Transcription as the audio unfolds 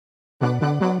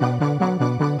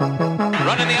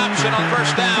on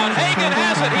first down. Hagan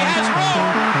has it. He has room.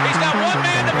 He's got one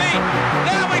man to beat.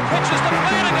 Now he pitches to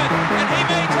Flanagan, and he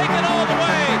may take it all the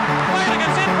way.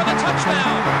 Flanagan's in for the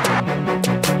touchdown.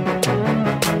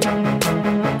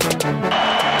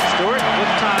 Stewart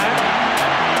with time.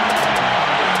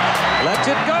 Lets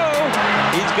it go.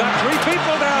 He's got three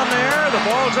people down there. The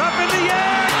ball's up in the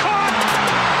air. Caught.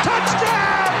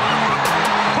 Touchdown.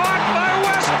 Caught by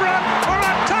Westbrook for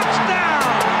a touchdown.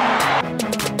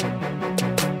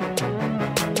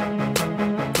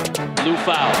 Lou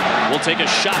Fowl will take a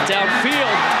shot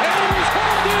downfield, and it is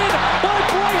held in by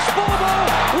Bryce Bobo.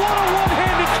 What a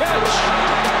one-handed catch.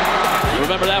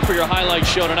 Remember that for your highlight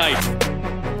show tonight.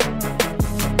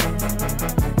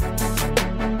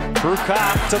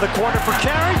 Burkott to the corner for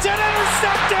Carrington,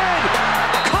 intercepted!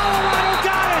 Colorado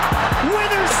got it!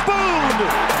 Witherspoon!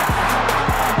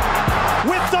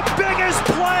 With the biggest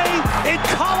play in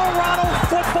Colorado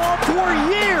football for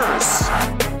years!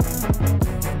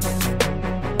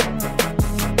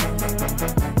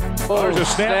 There's a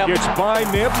snap. It's by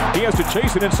Nip. He has to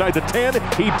chase it inside the 10.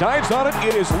 He dives on it.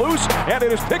 It is loose, and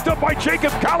it is picked up by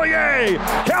Jacob Collier.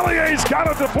 Collier's got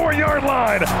it to the 4-yard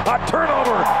line. A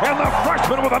turnover, and the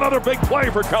freshman with another big play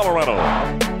for Colorado.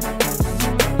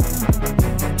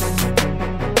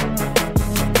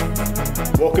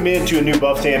 Welcome into a new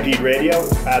Buff Stampede Radio.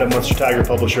 Adam Munster Tiger,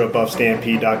 publisher of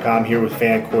BuffStampede.com, here with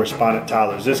fan correspondent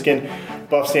Tyler Ziskin.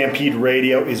 Buff Stampede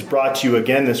Radio is brought to you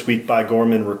again this week by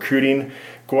Gorman Recruiting.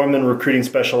 Gorman Recruiting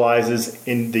specializes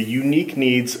in the unique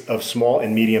needs of small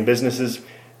and medium businesses.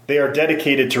 They are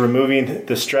dedicated to removing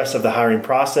the stress of the hiring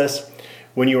process.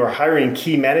 When you are hiring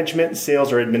key management,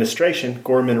 sales, or administration,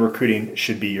 Gorman Recruiting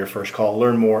should be your first call.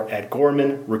 Learn more at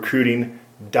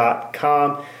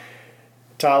gormanrecruiting.com.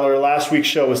 Tyler, last week's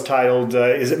show was titled,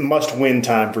 Is It Must-Win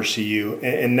Time for CU?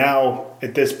 And now,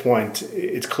 at this point,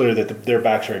 it's clear that their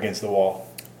backs are against the wall.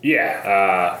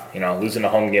 Yeah, losing a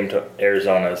home game to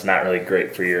Arizona is not really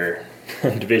great for your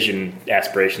division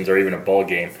aspirations or even a bowl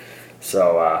game.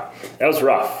 So that was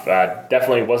rough.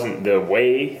 Definitely wasn't the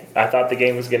way I thought the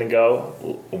game was going to go.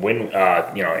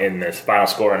 In this final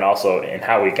score and also in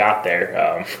how we got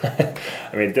there.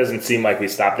 It doesn't seem like we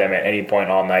stopped them at any point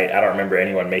all night. I don't remember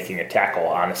anyone making a tackle,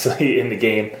 honestly, in the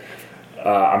game.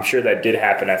 I'm sure that did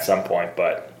happen at some point,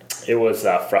 but it was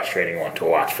a frustrating one to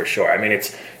watch for sure.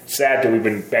 It's sad that we've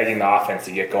been begging the offense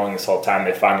to get going this whole time.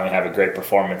 They finally have a great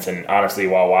performance, and honestly,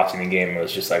 while watching the game, it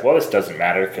was just like, well, this doesn't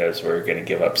matter because we're going to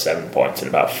give up 7 points in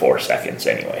about 4 seconds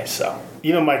anyway. So,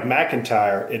 Mike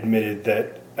McIntyre admitted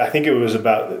that I think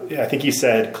he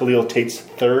said Khalil Tate's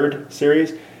third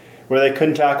series where they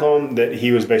couldn't tackle him, that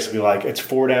he was basically like, it's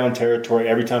 4-down territory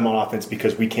every time on offense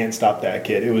because we can't stop that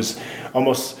kid.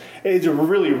 It's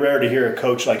really rare to hear a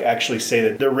coach actually say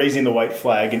that they're raising the white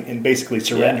flag and basically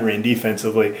surrendering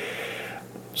defensively.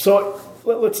 So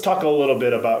let's talk a little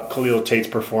bit about Khalil Tate's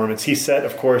performance. He set,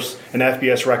 of course, an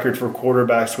FBS record for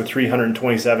quarterbacks with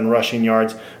 327 rushing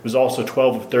yards. It was also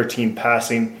 12 of 13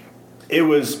 passing. It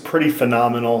was pretty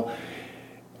phenomenal.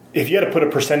 If you had to put a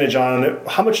percentage on it,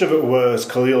 how much of it was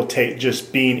Khalil Tate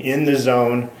just being in the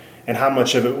zone and how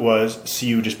much of it was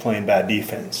CU just playing bad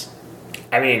defense?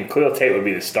 Khalil Tate would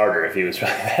be the starter if he was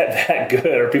that good,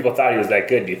 or people thought he was that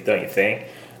good, don't you think?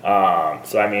 A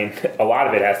lot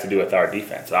of it has to do with our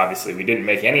defense. Obviously, we didn't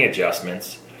make any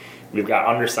adjustments. We've got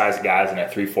undersized guys in a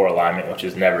 3-4 alignment, which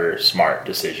is never a smart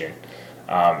decision.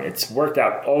 It's worked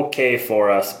out okay for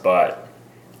us, but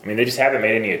they just haven't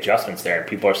made any adjustments there, and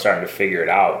people are starting to figure it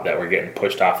out that we're getting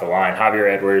pushed off the line. Javier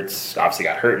Edwards obviously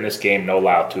got hurt in this game, no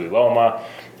Lyle Tuiloma.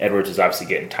 Edwards is obviously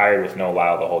getting tired with no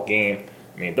Lyle the whole game.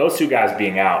 Those two guys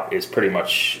being out is pretty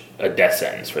much a death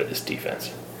sentence for this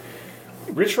defense.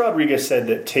 Rich Rodriguez said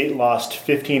that Tate lost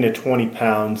 15 to 20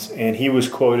 pounds, and he was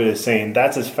quoted as saying,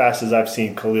 "That's as fast as I've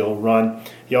seen Khalil run."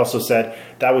 He also said,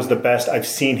 "That was the best I've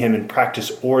seen him in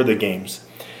practice or the games."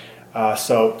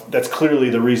 So that's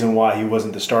clearly the reason why he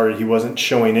wasn't the starter. He wasn't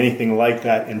showing anything like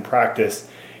that in practice.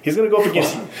 He's going to go up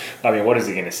against... what is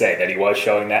he going to say? That he was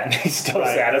showing that and he's still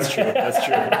sad? That's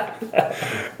true.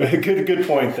 Good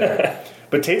point there.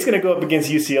 But Tate's going to go up against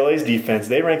UCLA's defense.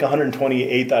 They rank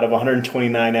 128th out of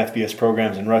 129 FBS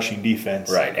programs in rushing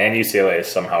defense. Right, and UCLA is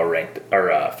somehow ranked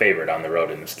or favored on the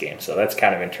road in this game. So that's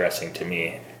kind of interesting to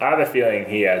me. I have a feeling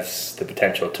he has the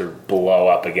potential to blow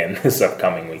up again this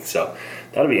upcoming week. So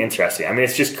that'll be interesting.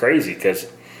 It's just crazy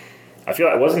because I feel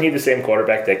like, wasn't he the same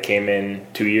quarterback that came in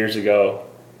 2 years ago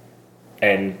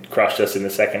and crushed us in the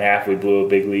second half? We blew a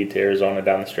big lead to Arizona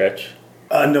down the stretch.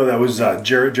 No, that was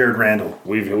Jared Randall.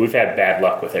 We've had bad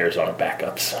luck with Arizona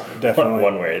backups. Definitely.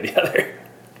 One way or the other.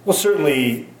 Well,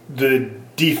 certainly the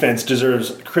defense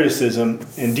deserves criticism,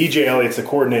 and DJ Elliott's the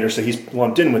coordinator, so he's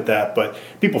lumped in with that. But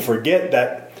people forget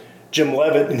that Jim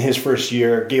Leavitt in his first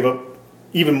year gave up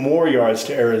even more yards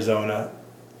to Arizona,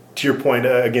 to your point,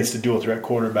 against a dual-threat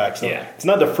quarterback. So it's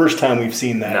not the first time we've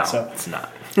seen that. No, so. It's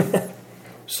not.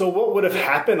 So what would have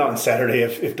happened on Saturday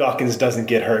if Dawkins doesn't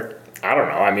get hurt? I don't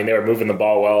know. I mean, they were moving the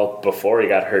ball well before he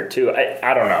got hurt, too.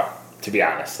 I don't know, to be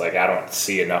honest. Like, I don't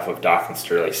see enough of Dawkins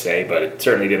to really say, but it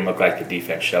certainly didn't look like the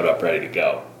defense showed up ready to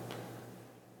go.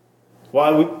 Well, I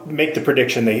would make the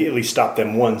prediction they at least stopped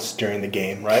them once during the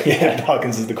game, right? Yeah.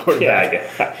 Dawkins is the quarterback.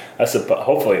 Yeah, I suppose.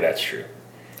 Hopefully that's true.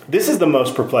 This is the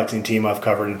most perplexing team I've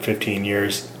covered in 15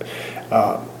 years,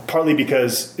 partly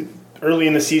because early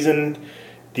in the season,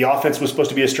 the offense was supposed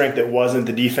to be a strength that wasn't.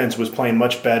 The defense was playing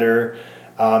much better.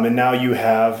 And now you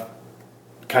have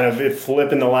kind of it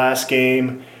flip in the last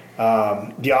game.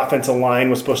 The offensive line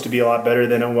was supposed to be a lot better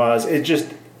than it was. It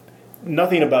just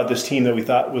nothing about this team that we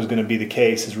thought was going to be the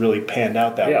case has really panned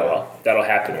out that way. Yeah, well, that'll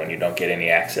happen when you don't get any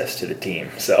access to the team.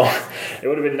 So it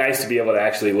would have been nice to be able to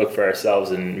actually look for ourselves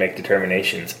and make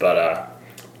determinations. But,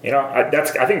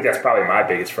 I think that's probably my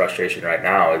biggest frustration right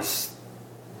now is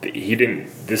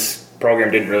this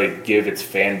program didn't really give its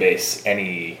fan base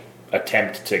any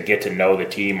attempt to get to know the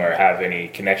team or have any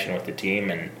connection with the team,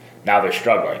 and now they're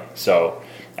struggling. So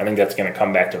I think that's going to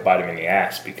come back to bite them in the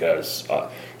ass because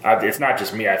it's not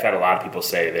just me. I've had a lot of people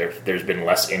say there's been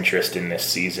less interest in this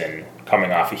season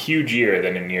coming off a huge year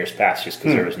than in years past just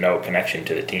because there was no connection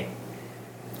to the team.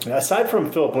 Aside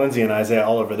from Philip Lindsay and Isaiah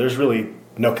Oliver, there's really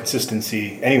no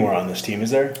consistency anywhere on this team,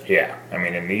 is there? Yeah. I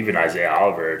mean, and even Isaiah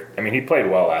Oliver, he played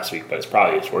well last week, but it's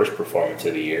probably his worst performance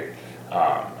of the year.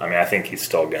 I think he's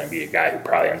still going to be a guy who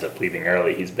probably ends up leaving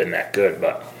early. He's been that good,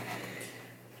 but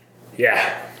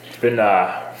yeah, it's been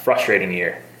a frustrating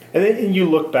year. And then you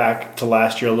look back to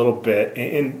last year a little bit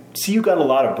and see you got a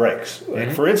lot of breaks.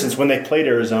 Like for instance, when they played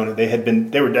Arizona,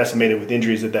 they were decimated with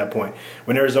injuries at that point.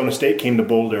 When Arizona State came to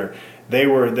Boulder, they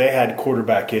had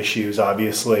quarterback issues,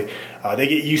 obviously. They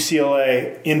get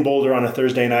UCLA in Boulder on a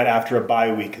Thursday night after a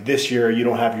bye week. This year, you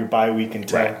don't have your bye week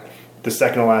until the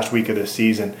second to last week of the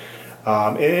season.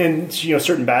 And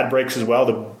certain bad breaks as well.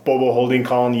 The Bobo holding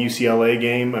call in the UCLA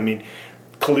game.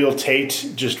 Khalil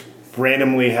Tate just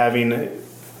randomly having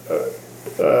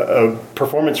a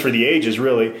performance for the ages,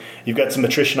 really. You've got some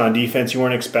attrition on defense you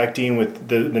weren't expecting with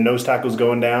the nose tackles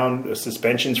going down,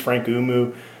 suspensions, Frank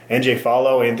Umu, NJ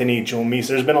Fallo, Anthony Jolmise.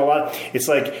 There's been a lot. It's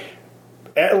like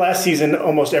last season,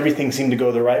 almost everything seemed to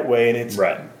go the right way, and it's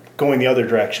going the other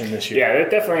direction this year. Yeah,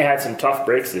 it definitely had some tough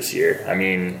breaks this year.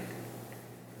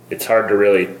 It's hard to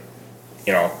really,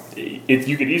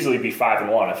 you could easily be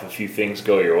 5-1 if a few things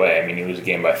go your way. You lose a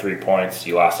game by 3 points.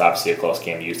 You lost, obviously, a close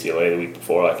game to UCLA the week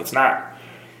before. It's not,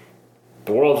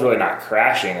 the world's really not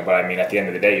crashing, but at the end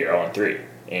of the day, you're 0-3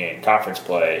 in conference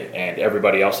play, and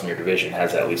everybody else in your division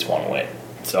has at least one win.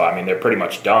 So, they're pretty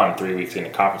much done 3 weeks into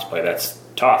conference play. That's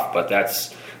tough, but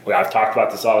I've talked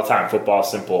about this all the time.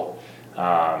 Football's simple,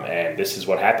 and this is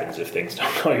what happens if things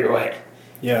don't go your way.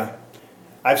 Yeah.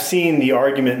 I've seen the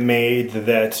argument made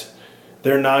that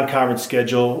their non-conference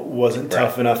schedule wasn't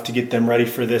tough enough to get them ready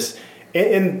for this.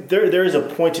 And there is a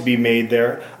point to be made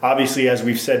there. Obviously, as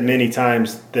we've said many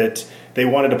times, that they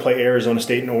wanted to play Arizona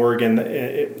State and Oregon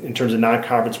in terms of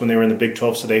non-conference when they were in the Big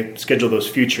 12, so they scheduled those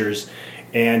futures.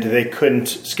 And they couldn't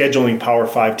scheduling Power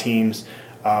 5 teams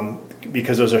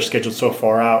because those are scheduled so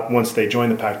far out once they join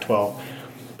the Pac-12.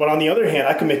 But on the other hand,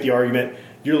 I can make the argument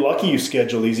you're lucky you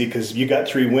scheduled easy because you got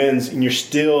 3 wins and you're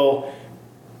still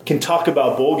can talk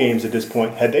about bowl games at this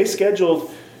point. Had they scheduled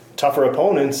tougher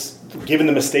opponents, given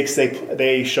the mistakes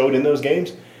they showed in those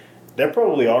games, they're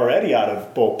probably already out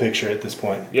of bowl picture at this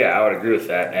point. Yeah, I would agree with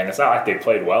that. And it's not like they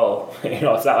played well. It's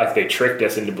not like they tricked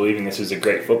us into believing this was a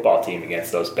great football team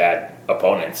against those bad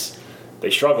opponents.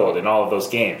 They struggled in all of those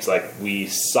games. We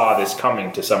saw this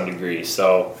coming to some degree.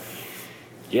 So,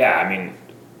 yeah,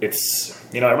 it's,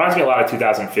 it reminds me a lot of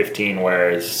 2015,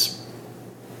 whereas,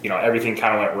 everything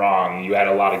kind of went wrong. You had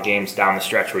a lot of games down the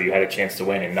stretch where you had a chance to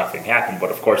win and nothing happened.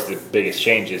 But, of course, the biggest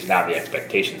change is now the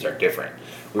expectations are different.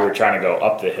 We were trying to go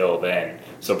up the hill then.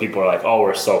 So people are like, oh,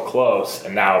 we're so close.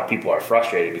 And now people are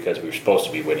frustrated because we were supposed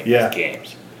to be winning these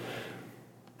games.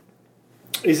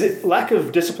 Is it lack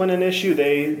of discipline an issue?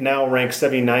 They now rank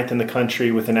 79th in the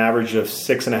country with an average of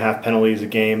 6.5 penalties a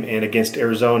game. And against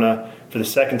Arizona, for the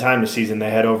second time this season, they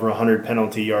had over 100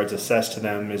 penalty yards assessed to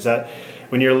them. Is that,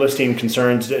 when you're listing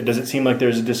concerns, does it seem like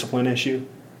there's a discipline issue?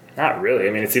 Not really.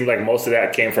 It seemed like most of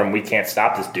that came from we can't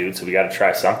stop this dude, so we got to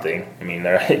try something.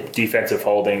 They're defensive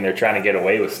holding. They're trying to get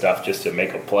away with stuff just to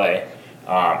make a play.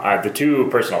 The two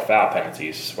personal foul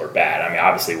penalties were bad. I mean,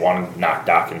 obviously one knocked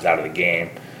Dawkins out of the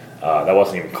game. That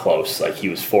wasn't even close. Like, he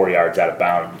was 4 yards out of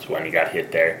bounds when he got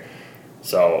hit there.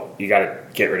 So you got to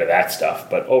get rid of that stuff.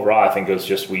 But overall, I think it was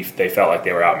just they felt like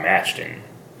they were outmatched.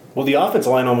 Well, the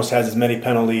offensive line almost has as many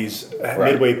penalties at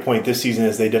midway point this season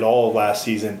as they did all of last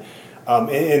season.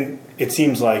 And it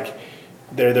seems like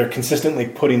they're consistently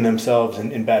putting themselves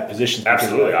in bad positions.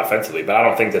 Absolutely, offensively. But I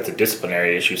don't think that's a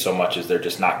disciplinary issue so much as they're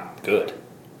just not good.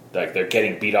 Like, they're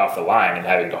getting beat off the line and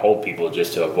having to hold people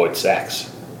just to avoid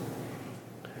sacks.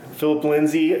 Philip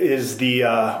Lindsay was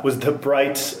the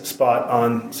bright spot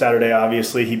on Saturday,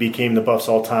 obviously. He became the Buffs'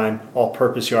 all-time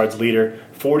all-purpose yards leader,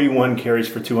 41 carries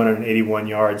for 281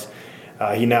 yards.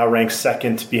 He now ranks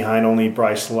second behind only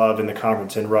Bryce Love in the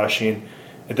conference in rushing.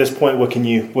 At this point, what can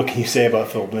you say about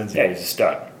Philip Lindsay? Yeah, he's a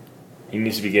stud. He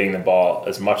needs to be getting the ball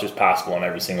as much as possible in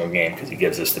every single game because he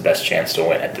gives us the best chance to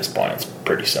win at this point. It's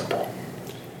pretty simple.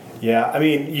 Yeah, I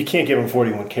mean, you can't give him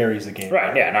 41 carries a game.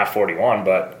 Right, yeah, not 41,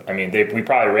 but, I mean, we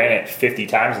probably ran it 50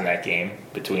 times in that game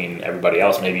between everybody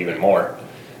else, maybe even more.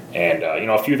 And,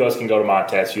 a few of those can go to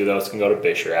Montez, a few of those can go to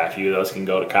Bisher, a few of those can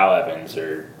go to Kyle Evans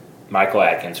or Michael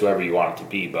Atkins, whoever you want it to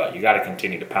be, but you got to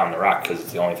continue to pound the rock because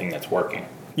it's the only thing that's working.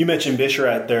 You mentioned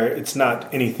Bisher there. It's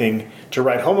not anything to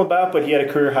write home about, but he had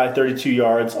a career-high 32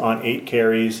 yards on 8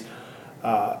 carries.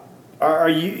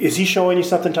 Is he showing you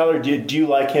something, Tyler? Do you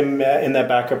like him in that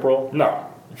backup role? No,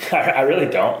 I really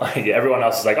don't. Like, everyone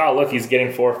else is like, oh, look, he's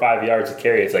getting 4 or 5 yards a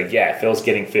carry. It's like, yeah, Phil's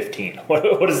getting 15.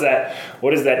 What does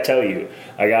that tell you?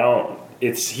 Like,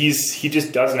 he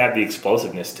just doesn't have the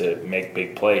explosiveness to make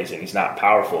big plays, and he's not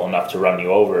powerful enough to run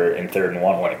you over in 3rd and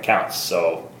 1 when it counts.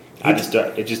 So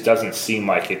it just doesn't seem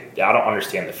like it. I don't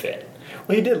understand the fit.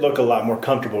 Well, he did look a lot more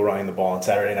comfortable running the ball on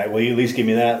Saturday night. Will you at least give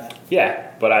me that?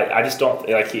 Yeah, but I just don't –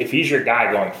 like, if he's your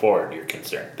guy going forward, you're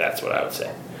concerned. That's what I would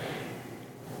say.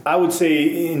 I would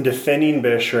say in defending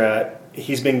Bisher,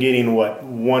 he's been getting,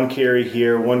 1 carry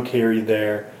here, 1 carry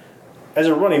there. As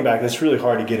a running back, that's really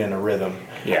hard to get in a rhythm.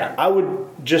 Yeah. I would,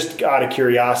 just out of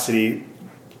curiosity,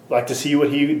 like to see what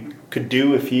he could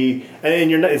do if he –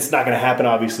 and it's not going to happen,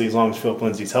 obviously, as long as Philip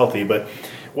Lindsay's healthy, but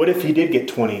what if he did get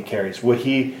 20 carries? Would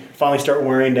he – finally start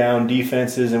wearing down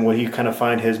defenses, and will he kind of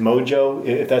find his mojo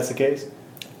if that's the case?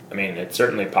 I mean, it's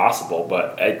certainly possible,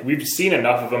 but we've seen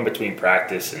enough of him between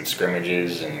practice and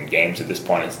scrimmages and games at this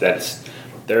point.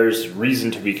 There's reason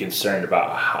to be concerned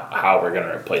about how we're going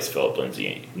to replace Philip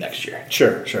Lindsay next year.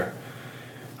 Sure.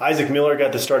 Isaac Miller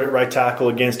got the start at right tackle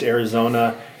against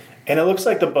Arizona, and it looks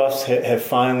like the Buffs have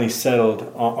finally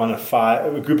settled on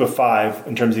a group of 5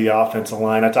 in terms of the offensive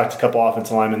line. I talked to a couple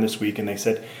offensive linemen this week, and they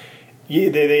said –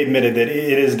 they admitted that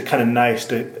it is kind of nice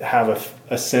to have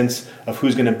a sense of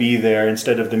who's going to be there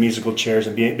instead of the musical chairs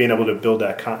and being able to build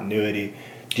that continuity.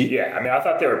 Yeah, I mean, I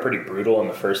thought they were pretty brutal in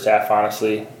the first half,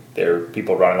 honestly. There were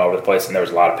people running all over the place, and there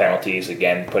was a lot of penalties,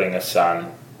 again, putting us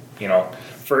on,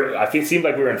 it seemed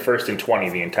like we were in 1st and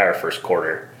 20 the entire first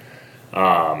quarter.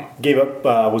 Gave up,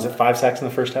 was it 5 sacks in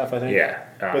the first half, I think? Yeah.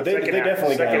 But they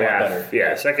definitely got a lot better.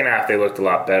 Yeah, second half they looked a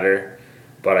lot better.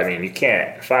 But, I mean, you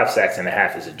can't – 5 sacks and a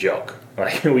half is a joke.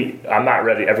 Like, I'm not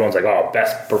ready. Everyone's like, oh,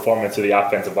 best performance of the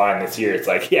offensive line this year. It's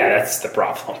like, yeah, that's the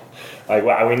problem. Like,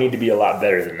 we need to be a lot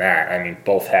better than that. I mean,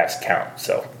 both halves count,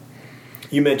 so.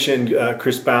 You mentioned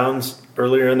Chris Bounds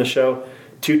earlier in the show.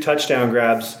 2 touchdown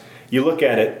grabs. You look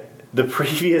at it, the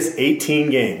previous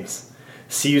 18 games,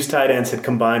 CU's tight ends had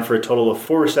combined for a total of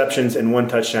 4 receptions and 1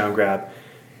 touchdown grab.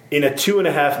 In a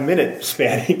 2.5-minute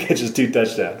span, he catches 2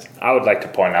 touchdowns. I would like to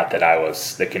point out that I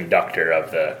was the conductor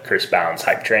of the Chris Bounds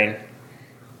hype train.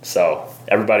 So,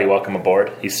 everybody welcome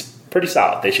aboard. He's pretty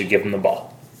solid. They should give him the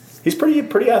ball. He's pretty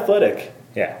athletic.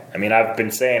 Yeah. I mean, I've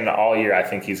been saying all year I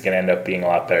think he's going to end up being a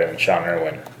lot better than Sean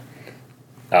Irwin.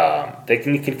 They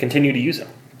can continue to use him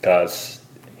because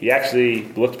he actually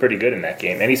looked pretty good in that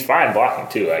game. And he's fine blocking,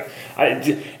 too. Like,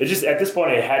 it just at this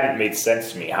point, it hadn't made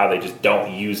sense to me how they just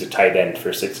don't use a tight end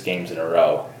for 6 games in a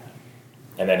row.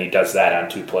 And then he does that on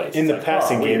 2 plays. In the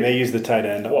passing game, they use the tight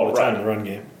end all the time in the run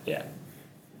game. Yeah.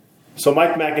 So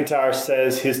Mike McIntyre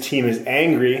says his team is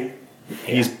angry.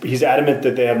 Yeah. He's adamant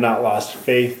that they have not lost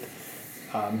faith.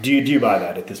 Do you buy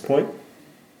that at this point?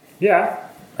 Yeah.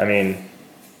 I mean,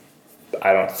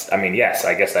 yes,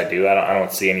 I guess I do. I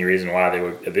don't see any reason why they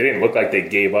would. They didn't look like they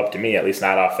gave up to me, at least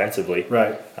not offensively.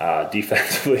 Right.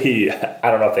 Defensively, I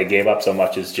don't know if they gave up so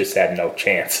much as just had no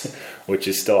chance, which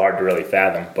is still hard to really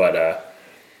fathom. But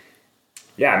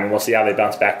yeah, I mean, we'll see how they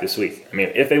bounce back this week. I mean,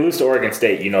 if they lose to Oregon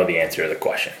State, you know the answer to the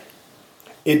question.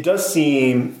 It does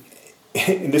seem,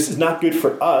 and this is not good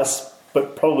for us,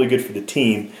 but probably good for the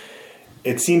team.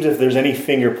 It seems if there's any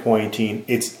finger pointing,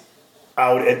 it's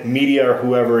out at media or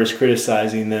whoever is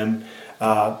criticizing them.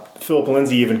 Philip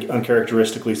Lindsay even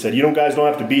uncharacteristically said, guys don't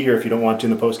have to be here if you don't want to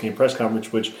in the post-game press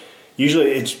conference, which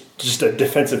usually it's just a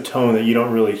defensive tone that you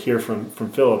don't really hear from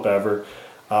Philip ever.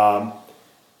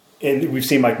 And we've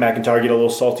seen Mike McIntyre get a little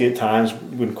salty at times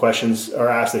when questions are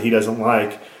asked that he doesn't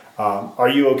like. Are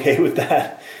you okay with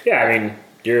that? Yeah, I mean,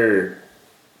 you're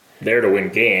there to win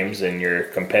games and you're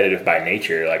competitive by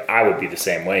nature. Like, I would be the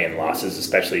same way in losses,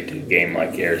 especially to a game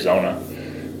like Arizona.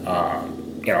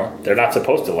 They're not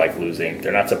supposed to like losing.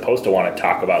 They're not supposed to want to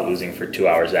talk about losing for 2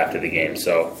 hours after the game.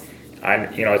 So,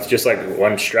 it's just like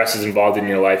when stress is involved in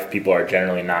your life, people are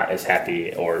generally not as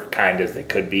happy or kind as they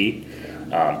could be.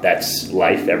 That's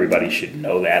life. Everybody should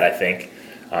know that, I think.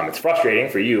 It's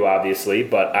frustrating for you, obviously,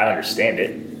 but I understand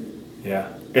it.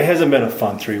 Yeah. It hasn't been a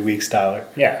fun 3 weeks, Tyler.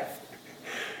 Yeah.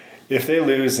 If they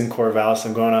lose in Corvallis,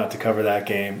 I'm going out to cover that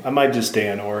game. I might just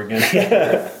stay in Oregon.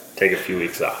 Take a few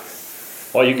weeks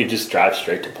off. Well, you could just drive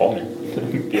straight to Pullman.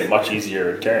 It'd be a much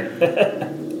easier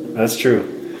return. That's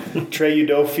true. Trey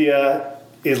Udofia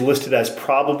is listed as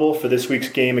probable for this week's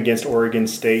game against Oregon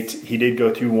State. He did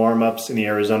go through warm-ups in the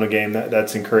Arizona game.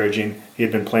 That's encouraging. He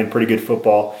had been playing pretty good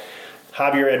football.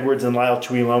 Javier Edwards and Lyle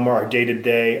Tuiloma are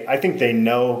day-to-day. I think they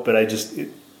know, but I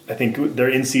think they're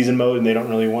in season mode and they don't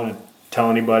really want to tell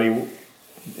anybody,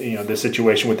 the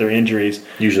situation with their injuries.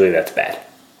 Usually that's bad.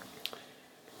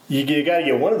 You got to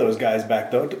get one of those guys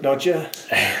back, though, don't you?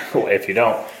 If you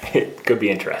don't, it could be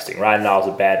interesting. Ryan Nall's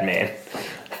a bad man.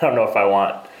 I don't know if I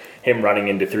want him running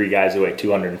into three guys who weigh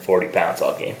 240 pounds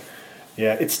all game.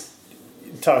 Yeah, it's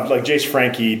tough. Like, Jace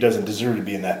Frankie doesn't deserve to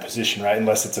be in that position, right?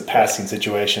 Unless it's a passing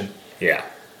situation. Yeah.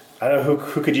 I don't know.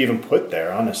 Who could you even put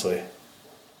there, honestly?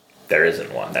 There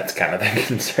isn't one. That's kind of the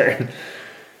concern.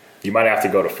 You might have to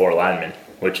go to 4 linemen,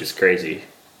 which is crazy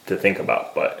to think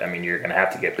about. But, you're going to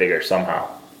have to get bigger somehow.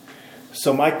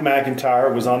 So Mike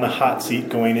McIntyre was on the hot seat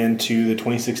going into the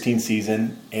 2016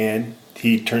 season, and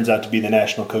he turns out to be the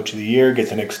National Coach of the Year,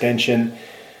 gets an extension.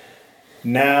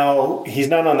 Now, he's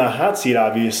not on the hot seat,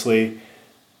 obviously,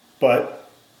 but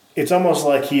it's almost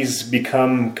like he's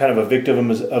become kind of a victim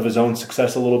of his own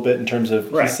success a little bit in terms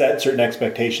of He set certain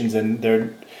expectations, and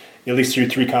they're, at least through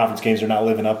 3 conference games, they're not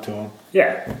living up to them.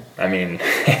 Yeah. The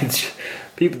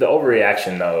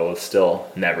overreaction, though, is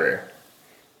still never...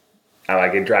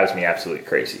 it drives me absolutely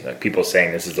crazy. Like, people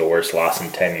saying this is the worst loss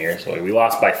in 10 years. Like, we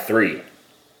lost by 3.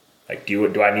 Like,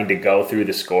 do I need to go through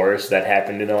the scores that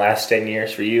happened in the last 10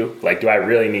 years for you? Like, do I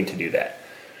really need to do that?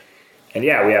 And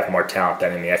yeah, we have more talent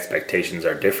then, and the expectations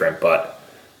are different. But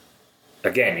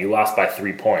again, you lost by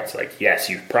 3 points. Like, yes,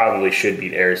 you probably should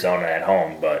beat Arizona at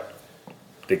home, but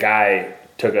the guy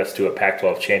took us to a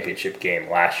Pac-12 championship game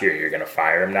last year. You're going to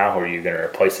fire him now, or are you going to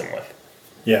replace him with?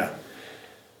 Yeah.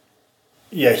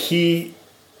 Yeah,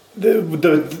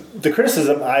 the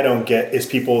criticism I don't get is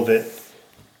people that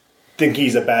think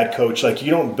he's a bad coach. Like,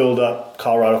 you don't build up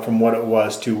Colorado from what it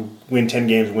was to win 10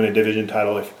 games, win a division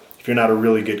title if you're not a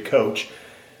really good coach.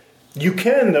 You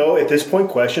can, though, at this point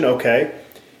question, okay,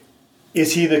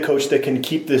 is he the coach that can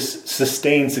keep this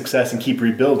sustained success and keep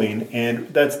rebuilding? And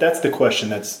that's the question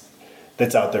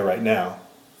that's out there right now.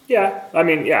 Yeah,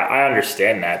 I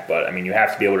understand that, but you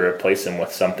have to be able to replace him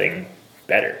with something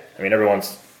better.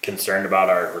 Everyone's concerned about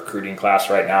our recruiting class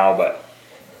right now, but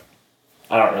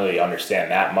I don't really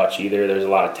understand that much either. There's a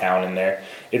lot of talent in there.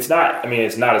 It's not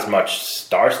as much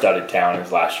star-studded talent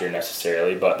as last year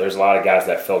necessarily, but there's a lot of guys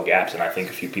that fill gaps, and I think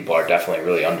a few people are definitely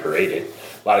really underrated.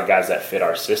 A lot of guys that fit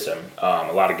our system.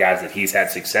 A lot of guys that he's had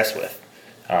success with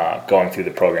going through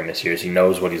the program this year. He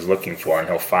knows what he's looking for, and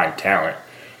he'll find talent.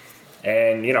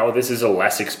 And, this is a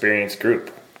less experienced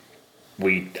group.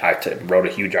 I wrote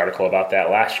a huge article about that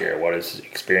last year. What does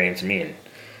experience mean?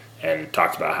 And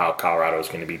talked about how Colorado is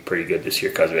going to be pretty good this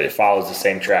year because of it. It follows the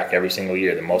same track every single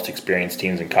year. The most experienced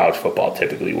teams in college football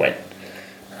typically win.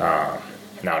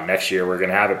 Now, next year, we're going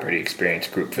to have a pretty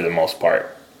experienced group for the most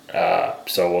part.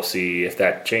 So we'll see if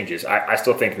that changes. I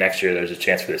still think next year there's a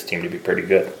chance for this team to be pretty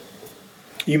good.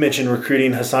 You mentioned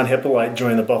recruiting. Hassan Hippolyte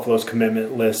joined the Buffalo's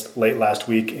commitment list late last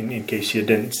week, in case you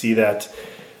didn't see that.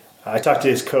 I talked to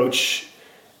his coach,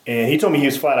 and he told me he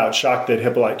was flat out shocked that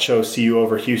Hippolyte chose CU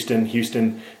over Houston.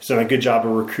 Houston has done a good job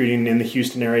of recruiting in the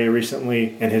Houston area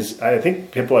recently, and I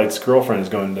think Hippolyte's girlfriend is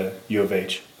going to U of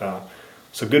H.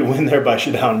 So good win there by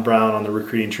Shadowin Brown on the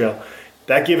recruiting trail.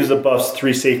 That gives the Buffs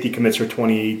 3 safety commits for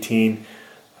 2018.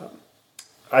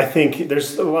 I think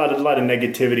there's a lot of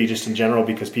negativity just in general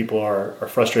because people are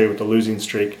frustrated with the losing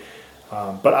streak.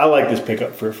 But I like this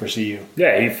pickup for CU.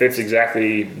 Yeah, he fits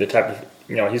exactly the type of,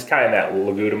 he's kind of that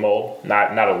Laguda mold,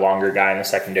 not a longer guy in the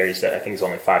secondary set. I think he's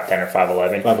only 5'10 or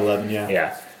 5'11. 5'11, yeah.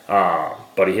 Yeah.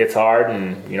 But he hits hard,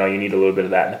 and you need a little bit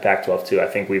of that in the Pac-12 too. I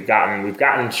think we've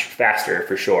gotten faster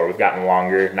for sure. We've gotten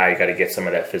longer. Now you got to get some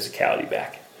of that physicality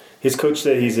back. His coach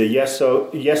said he's a yes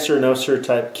sir, no sir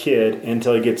type kid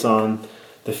until he gets on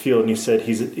the field, and he said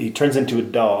he turns into a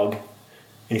dog,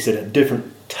 and he said a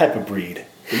different type of breed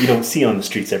that you don't see on the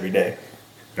streets every day.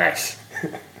 Nice.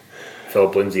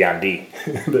 Philip Lindsay on D.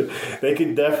 They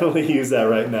could definitely use that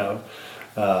right now.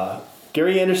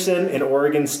 Gary Anderson and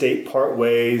Oregon State part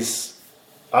ways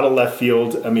out of left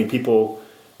field. I mean, people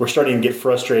were starting to get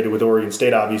frustrated with Oregon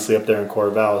State, obviously, up there in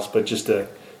Corvallis, but just to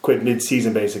quit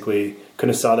mid-season, basically.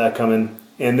 Couldn't have saw that coming.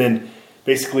 And then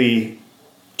basically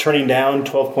turning down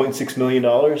 $12.6 million.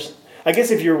 I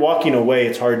guess if you're walking away,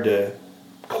 it's hard to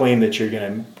claim that you're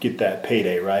going to get that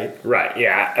payday, right? Right,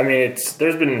 yeah. I mean,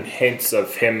 there's been hints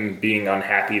of him being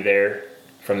unhappy there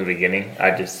from the beginning.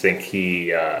 I just think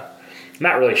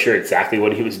not really sure exactly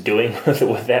what he was doing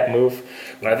with that move,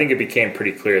 but I think it became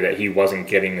pretty clear that he wasn't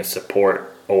getting the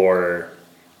support or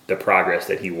the progress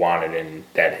that he wanted, and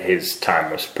that his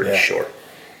time was pretty short.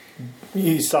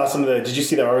 You saw did you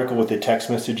see the article with the text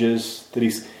messages that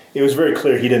it was very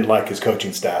clear he didn't like his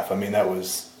coaching staff. I mean, that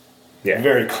was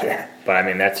very clear. But I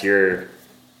mean, that's your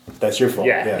fault.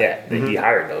 Yeah. He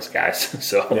hired those guys.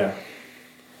 So yeah.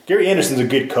 Gary Anderson's a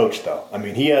good coach, though. I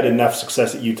mean, he had enough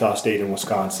success at Utah State and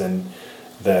Wisconsin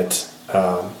that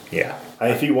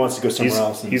if he wants to go somewhere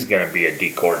else, he's going to be a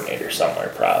D coordinator somewhere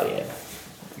probably and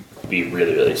be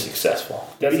really, really successful.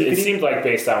 It seems like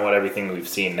based on everything we've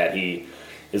seen that he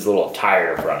is a little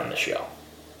tired of running the show.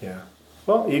 Yeah.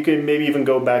 Well, you could maybe even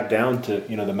go back down to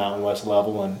the Mountain West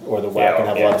level or the WAC and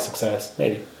have a lot of success.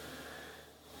 Maybe.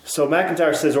 So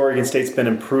McIntyre says Oregon State's been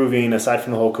improving aside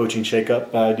from the whole coaching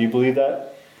shakeup. Do you believe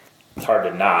that? It's hard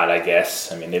to not, I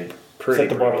guess. I mean, they've set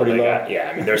the bar pretty low.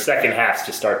 I mean, their second halves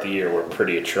to start the year were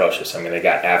pretty atrocious. I mean, they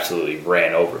got absolutely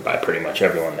ran over by pretty much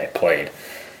everyone they played.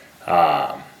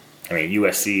 I mean,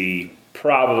 USC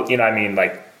probably,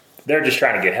 they're just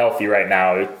trying to get healthy right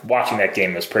now. Watching that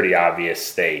game was pretty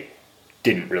obvious. They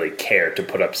didn't really care to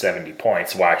put up 70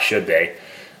 points. Why should they?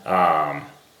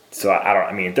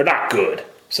 They're not good.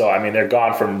 So, I mean, they're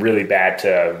gone from really bad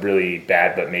to really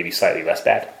bad, but maybe slightly less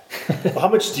bad. How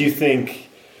much do you think,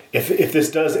 if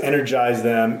this does energize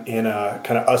them in a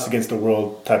kind of us against the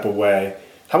world type of way,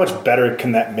 how much better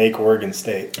can that make Oregon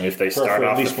State? If they start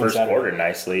off the first quarter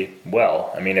nicely,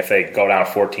 well, I mean, if they go down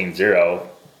 14-0,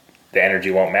 the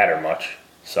energy won't matter much.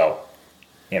 So,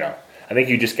 I think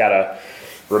you just got to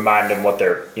remind them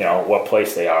what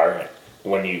place they are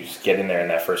when you get in there in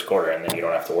that first quarter, and then you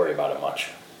don't have to worry about it much.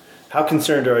 How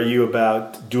concerned are you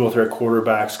about dual threat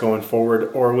quarterbacks going forward,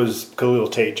 or was Khalil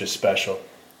Tate just special?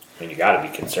 I mean, you got to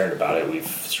be concerned about it. We've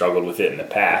struggled with it in the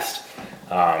past.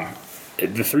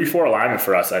 The 3-4 alignment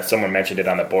for us, someone mentioned it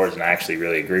on the boards, and I actually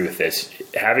really agree with this.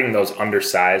 Having those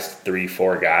undersized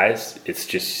 3-4 guys, it's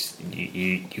just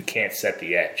you can't set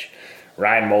the edge.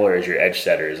 Ryan Moeller as your edge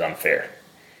setter is unfair.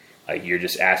 Like, you're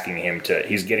just asking him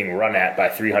he's getting run at by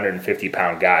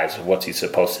 350-pound guys. What's he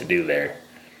supposed to do there?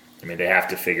 I mean, they have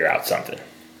to figure out something.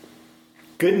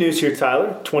 Good news here,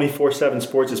 Tyler. 24/7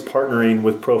 Sports is partnering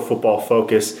with Pro Football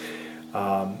Focus.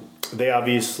 They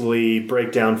obviously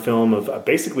break down film of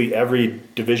basically every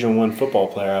Division I football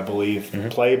player, I believe,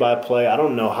 play by play. I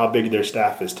don't know how big their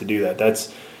staff is to do that.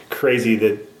 That's crazy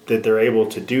that they're able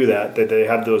to do that they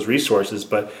have those resources.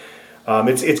 But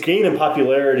it's gained in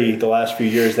popularity the last few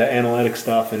years, that analytic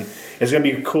stuff, and it's going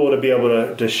to be cool to be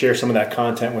able to share some of that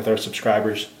content with our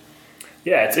subscribers.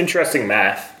 Yeah, it's interesting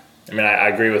math. I mean, I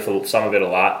agree with some of it a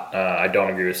lot. I don't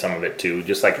agree with some of it too,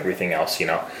 just like everything else,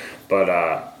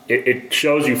 But it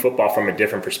shows you football from a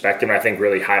different perspective, and I think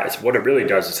really what it really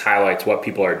does is highlights what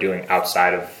people are doing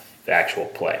outside of the actual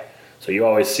play. So you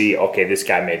always see, okay, this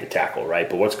guy made the tackle, right?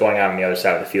 But what's going on the other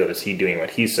side of the field? Is he doing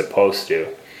what he's supposed to?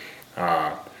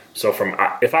 So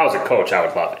if I was a coach, I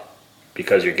would love it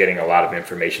because you're getting a lot of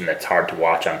information that's hard to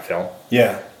watch on film.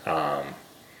 Yeah.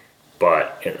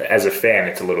 But as a fan,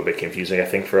 it's a little bit confusing, I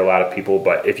think, for a lot of people.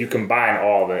 But if you combine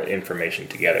all the information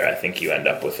together, I think you end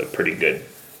up with a pretty good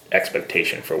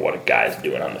expectation for what a guy's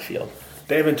doing on the field.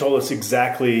 They haven't told us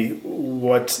exactly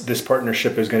what this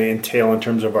partnership is going to entail in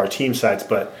terms of our team sites,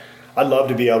 but I'd love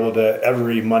to be able to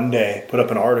every Monday put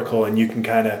up an article and you can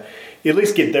kind of at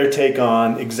least get their take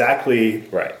on exactly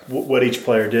what each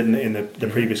player did in the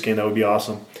previous game. That would be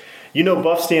awesome.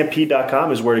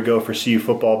 BuffStampede.com is where to go for CU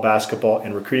football, basketball,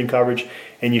 and recruiting coverage.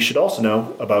 And you should also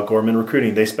know about Gorman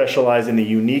Recruiting. They specialize in the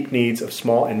unique needs of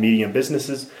small and medium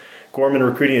businesses. Gorman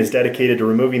Recruiting is dedicated to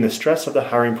removing the stress of the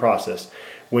hiring process.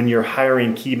 When you're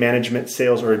hiring key management,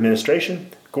 sales, or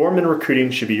administration, Gorman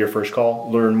Recruiting should be your first call.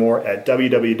 Learn more at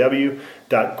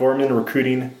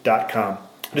www.gormanrecruiting.com.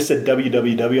 I just said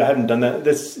www. I haven't done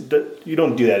that. You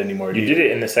don't do that anymore, do you? You did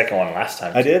it in the second one last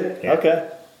time. I did? Yeah. Okay.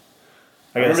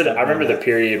 I remember the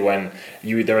period when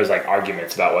there was like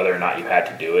arguments about whether or not you had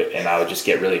to do it, and I would just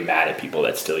get really mad at people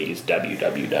that still use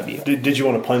www. Did you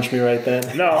want to punch me right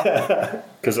then? No,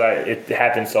 because it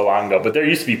happened so long ago. But there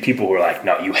used to be people who were like,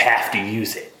 no, you have to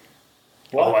use it.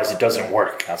 What? Otherwise it doesn't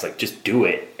work. I was like, just do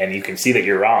it, and you can see that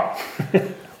you're wrong.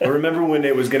 I remember when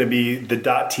it was going to be the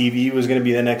 .tv was going to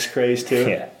be the next craze too.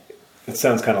 Yeah. It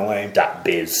sounds kind of lame.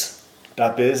 .biz.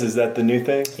 .biz, is that the new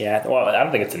thing? Yeah, well, I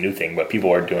don't think it's a new thing, but people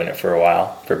were doing it for a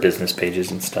while for business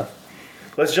pages and stuff.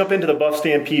 Let's jump into the Buff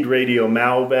Stampede Radio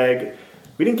mailbag.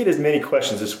 We didn't get as many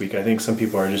questions this week. I think some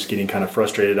people are just getting kind of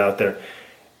frustrated out there.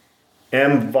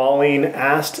 M. Volling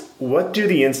asked, what do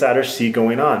the insiders see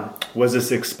going on? Was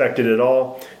this expected at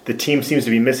all? The team seems to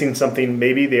be missing something.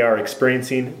 Maybe they are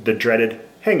experiencing the dreaded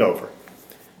hangover.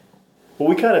 Well,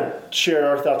 we kind of shared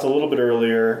our thoughts a little bit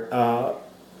earlier.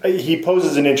 He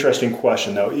poses an interesting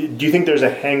question, though. Do you think there's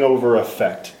a hangover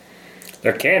effect?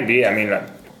 There can be. I mean,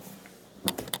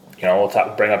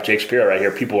 we'll bring up Jake Shapiro right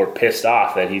here. People were pissed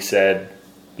off that he said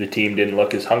the team didn't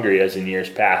look as hungry as in years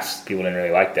past. People didn't really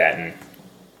like that, and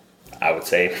I would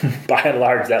say, by and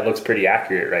large, that looks pretty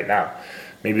accurate right now.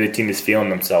 Maybe the team is feeling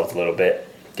themselves a little bit.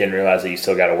 Didn't realize that you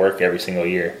still got to work every single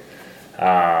year.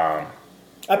 I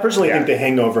personally think the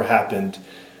hangover happened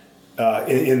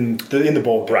in the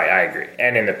bowl game. Right, I agree.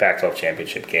 And in the Pac-12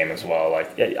 championship game as well. Like,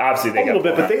 obviously they got a little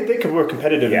bit, but they were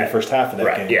competitive in the first half of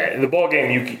that game. Yeah, in the bowl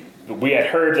game, we had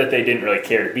heard that they didn't really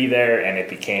care to be there, and it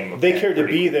became... They cared to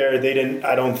be there. They didn't,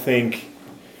 I don't think,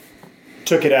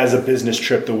 took it as a business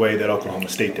trip the way that Oklahoma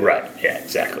State did. Right, yeah,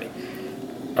 exactly.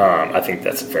 I think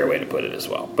that's a fair way to put it as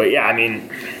well. But yeah, I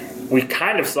mean, we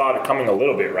kind of saw it coming a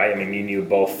little bit, right? I mean, you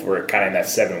both were kind of in that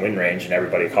 7-win range, and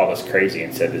everybody called us crazy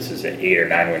and said this is an 8 or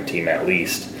 9-win team at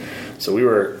least. So we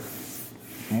were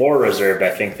more reserved, I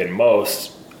think, than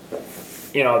most.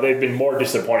 They've been more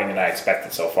disappointing than I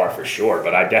expected so far, for sure.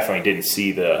 But I definitely didn't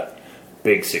see the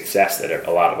big success that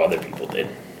a lot of other people did.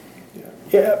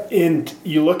 Yeah, and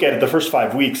you look at it, the first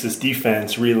 5 weeks, this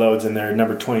defense reloads, and they're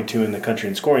number 22 in the country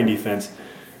in scoring defense.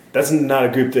 That's not a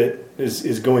group that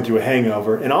is going through a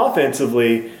hangover. And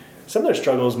offensively, some of their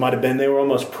struggles might have been they were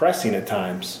almost pressing at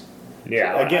times.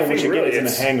 Yeah. Again, which really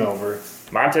is a hangover.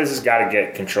 Montez has got to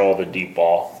get control of the deep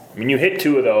ball. I mean, you hit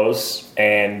 2 of those,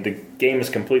 and the game is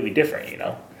completely different,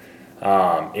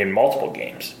 in multiple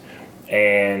games.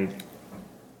 And,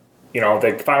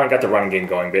 they finally got the running game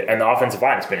going, and the offensive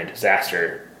line has been a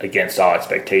disaster against all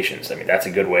expectations. I mean, that's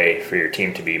a good way for your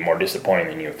team to be more disappointing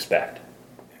than you expect.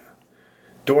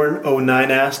 Dorn09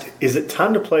 asked, is it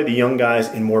time to play the young guys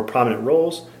in more prominent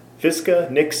roles? Visca,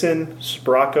 Nixon,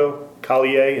 Sparacco,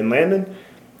 Collier, and Landon?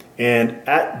 And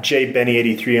at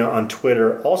JBenny83 on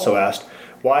Twitter also asked,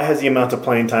 why has the amount of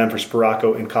playing time for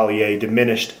Sparacco and Collier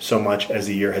diminished so much as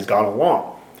the year has gone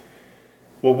along?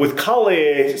 Well, with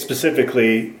Collier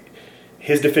specifically,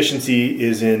 his deficiency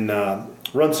is in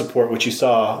run support, which you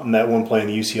saw in that one play in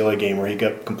the UCLA game where he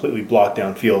got completely blocked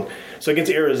downfield. So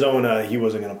against Arizona, he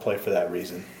wasn't going to play for that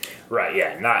reason. Right,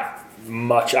 yeah, not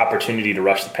much opportunity to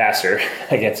rush the passer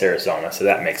against Arizona, so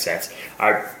that makes sense.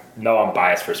 I know I'm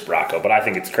biased for Sparacco, but I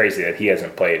think it's crazy that he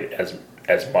hasn't played as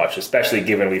much, especially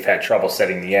given we've had trouble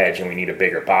setting the edge and we need a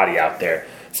bigger body out there.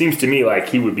 Seems to me like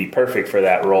he would be perfect for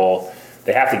that role.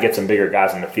 They have to get some bigger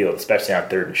guys in the field, especially on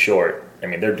 3rd and short. I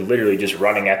mean, they're literally just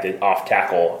running at the off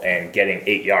tackle and getting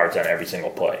 8 yards on every single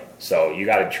play. So you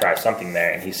got to try something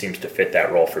there, and he seems to fit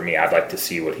that role for me. I'd like to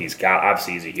see what he's got.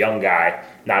 Obviously, he's a young guy,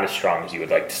 not as strong as you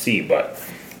would like to see, but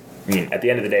I mean, at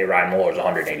the end of the day, Ryan Mueller is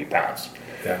 180 pounds.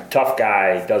 Yeah. Tough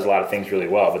guy, does a lot of things really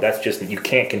well, but that's just, you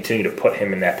can't continue to put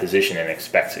him in that position and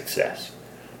expect success.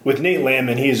 With Nate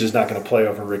Landman, he's just not going to play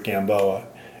over Rick Gamboa.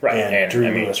 Right, and Drew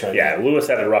Lewis right now. Lewis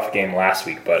had a rough game last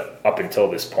week, but up until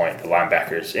this point, the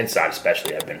linebackers, inside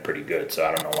especially, have been pretty good, so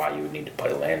I don't know why you would need to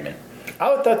play Landman.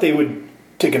 I thought they would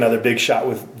take another big shot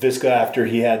with Visca after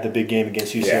he had the big game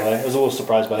against UCLA. Yeah. I was a little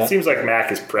surprised by that. It seems like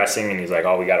Mac is pressing, and he's like,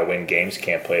 we got to win games,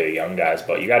 can't play the young guys,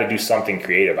 but you got to do something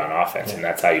creative on offense, and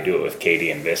that's how you do it with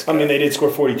KD and Visca. I mean, they did score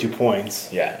 42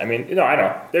 points. Yeah, I mean, I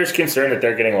know. There's concern that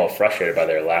they're getting a little frustrated by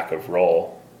their lack of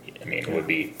role. I mean, it would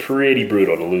be pretty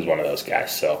brutal to lose one of those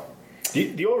guys, so...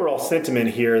 The overall sentiment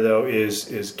here, though,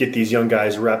 is get these young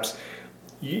guys reps.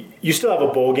 You still have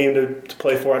a bowl game to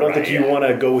play for. I don't think you want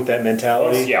to go with that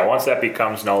mentality. Once that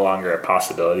becomes no longer a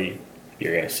possibility,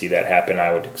 you're going to see that happen,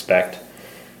 I would expect.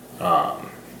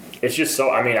 It's just so,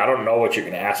 I don't know what you're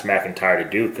going to ask McIntyre to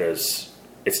do because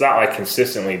it's not like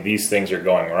consistently these things are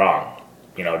going wrong.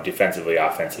 defensively,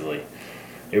 offensively.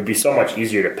 It would be so much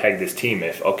easier to peg this team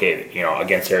if,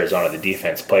 against Arizona, the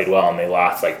defense played well and they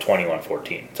lost like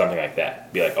 21-14, something like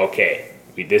that. Be like, okay,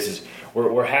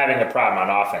 we're having a problem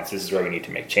on offense. This is where we need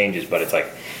to make changes. But it's like,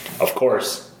 of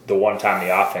course, the one time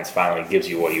the offense finally gives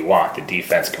you what you want, the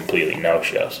defense completely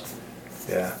no-shows.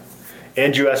 Yeah.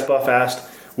 Andrew S. Buff asked,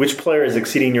 which player is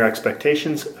exceeding your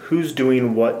expectations? Who's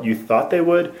doing what you thought they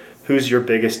would? Who's your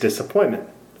biggest disappointment?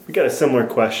 We got a similar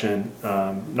question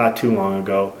not too long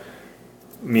ago.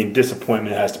 I mean,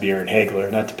 disappointment has to be Aaron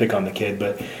Hagler, not to pick on the kid,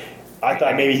 but I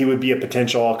thought maybe he would be a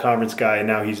potential all-conference guy, and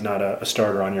now he's not a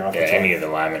starter on your offense. Yeah, any of the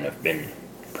linemen have been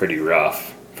pretty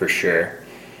rough, for sure.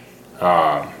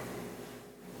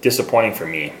 Disappointing for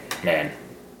me, man.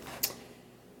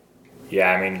 Yeah,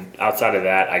 I mean, outside of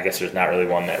that, I guess there's not really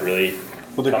one that really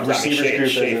the receivers group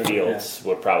Shea Fields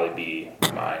would probably be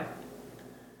mine.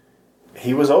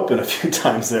 He was open a few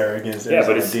times there against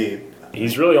Arizona deep.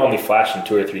 He's really only flashing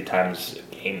 2 or 3 times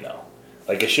a game, though.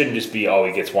 Like, it shouldn't just be,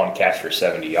 he gets one catch for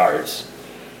 70 yards.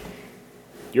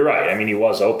 You're right. I mean, he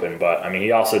was open, but,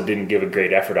 he also didn't give a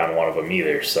great effort on one of them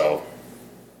either, so.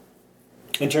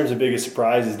 In terms of biggest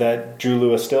surprise, is that Drew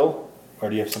Lewis still? Or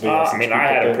do you have somebody else? I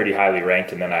had him pretty highly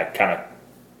ranked, and then I kind of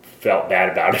felt bad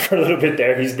about it for a little bit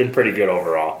there. He's been pretty good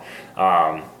overall.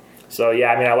 I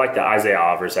like the Isaiah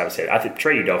Alvers. I would say I think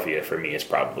Trey Udofia for me is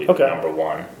probably the number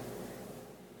one.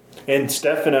 And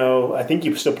Stefano, I think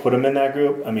you still put him in that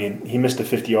group. I mean, he missed a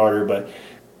 50-yarder, but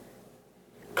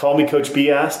Call Me Coach B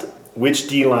asked, which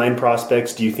D-line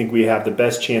prospects do you think we have the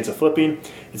best chance of flipping?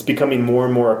 It's becoming more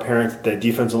and more apparent that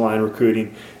defensive line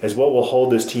recruiting is what will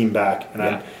hold this team back, and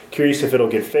I'm curious if it'll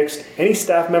get fixed. Any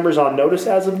staff members on notice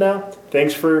as of now?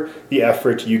 Thanks for the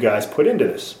effort you guys put into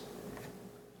this.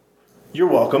 You're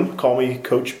welcome. Call Me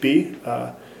Coach B.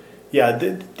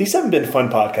 These haven't been fun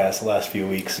podcasts the last few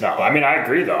weeks. No, I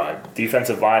agree, though.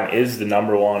 Defensive line is the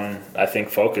number one, I think,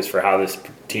 focus for how this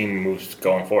team moves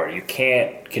going forward. You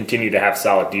can't continue to have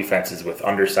solid defenses with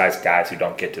undersized guys who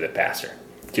don't get to the passer.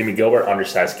 Jimmy Gilbert,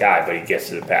 undersized guy, but he gets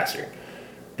to the passer.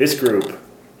 This group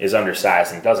is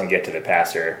undersized and doesn't get to the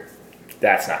passer.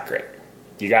 That's not great.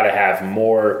 You got to have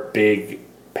more big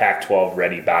Pac-12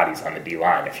 ready bodies on the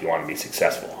D-line if you want to be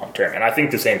successful long term. And I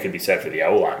think the same can be said for the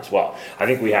O-line as well. I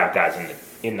think we have guys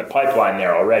in the pipeline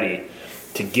there already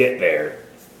to get there.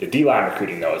 The D-line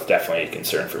recruiting, though, is definitely a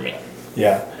concern for me.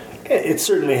 Yeah. It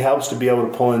certainly helps to be able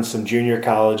to pull in some junior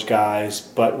college guys,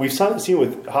 but we've seen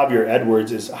with Javier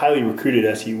Edwards, as highly recruited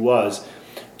as he was,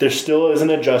 there still is an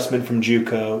adjustment from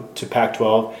JUCO to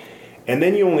Pac-12, and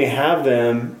then you only have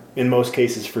them in most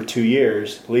cases for 2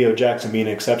 years. Leo Jackson being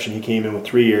an exception, he came in with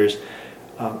 3 years.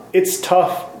 It's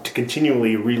tough to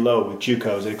continually reload with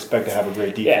JUCOs and expect to have a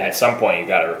great defense. Yeah, at some point you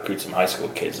got to recruit some high school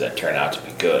kids that turn out to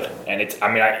be good. And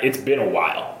it's been a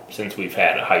while since we've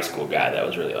had a high school guy that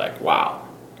was really like, wow,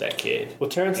 that kid. Well,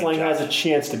 Terrence Lang has a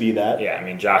chance to be that.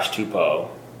 Yeah, Josh Tupou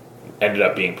ended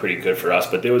up being pretty good for us,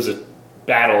 but there was a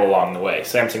battle along the way.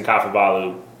 Samson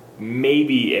Kafavalu,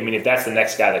 maybe, if that's the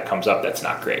next guy that comes up, that's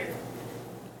not great.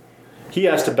 He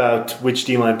asked about which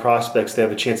D-line prospects they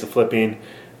have a chance of flipping.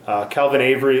 Calvin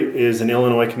Avery is an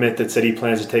Illinois commit that said he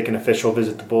plans to take an official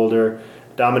visit to Boulder.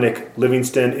 Dominic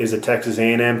Livingston is a Texas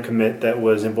A&M commit that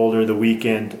was in Boulder the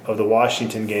weekend of the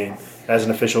Washington game as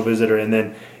an official visitor. And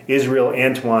then Israel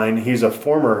Antwine, he's a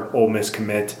former Ole Miss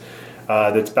commit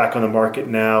that's back on the market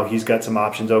now. He's got some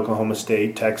options, Oklahoma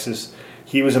State, Texas.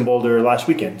 He was in Boulder last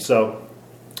weekend. So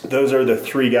those are the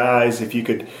 3 guys. If you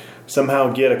could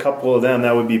somehow get a couple of them,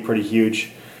 that would be pretty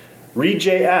huge. Reed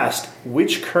J asked,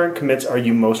 which current commits are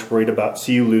you most worried about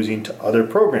CU losing to other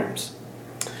programs?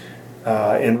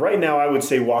 And right now I would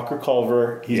say Walker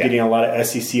Culver. He's getting a lot of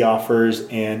SEC offers,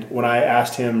 and when I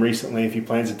asked him recently if he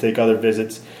plans to take other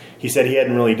visits, he said he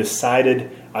hadn't really decided.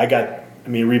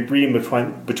 Reading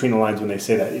between the lines when they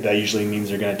say that usually means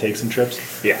they're going to take some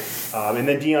trips. Yeah. And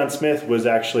then Deion Smith was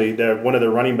actually one of the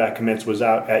running back commits was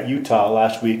out at Utah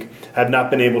last week. Have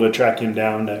not been able to track him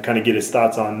down to kind of get his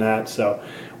thoughts on that. So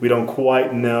we don't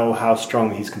quite know how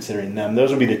strongly he's considering them. Those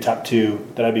would be the top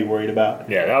 2 that I'd be worried about.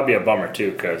 Yeah, that would be a bummer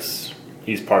too, because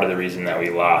he's part of the reason that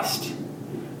we lost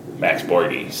Max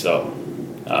Borghi. So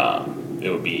it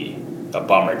would be a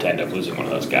bummer to end up losing one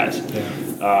of those guys.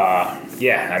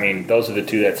 Those are the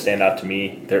 2 that stand out to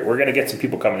me. We're going to get some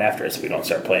people coming after us if we don't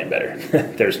start playing better.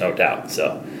 There's no doubt.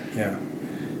 So, yeah.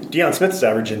 Deion Smith's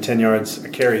averaging 10 yards a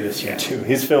carry this year, too.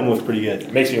 His film looked pretty good.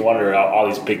 It makes me wonder how all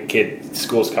these big kid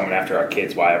schools coming after our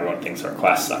kids, why everyone thinks our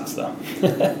class sucks, though.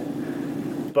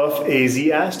 Buff AZ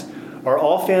asked, are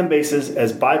all fan bases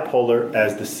as bipolar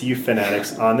as the CU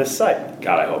fanatics on this site?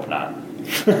 God, I hope not.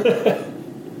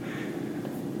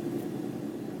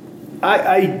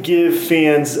 I give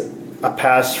fans a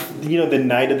pass. The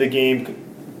night of the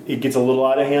game, it gets a little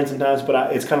out of hand sometimes,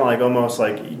 but it's kind of like almost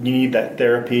like you need that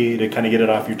therapy to kind of get it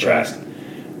off your chest.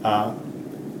 Right.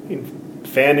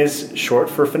 Fan is short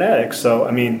for fanatics, so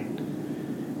I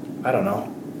mean, I don't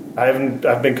know.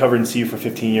 I've been covering CU for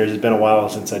 15 years. It's been a while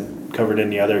since I covered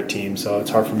any other team, so it's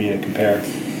hard for me to compare.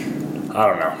 I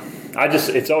don't know.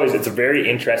 It's a very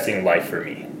interesting life for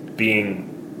me,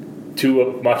 being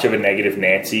too much of a negative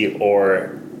Nancy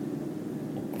or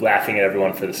laughing at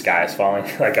everyone for the sky is falling.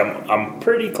 Like I'm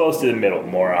pretty close to the middle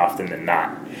more often than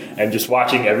not, and just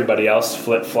watching everybody else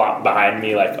flip flop behind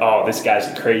me, like, oh, this guy's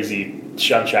a crazy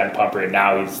sunshine pumper, and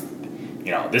now he's,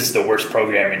 this is the worst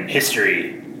program in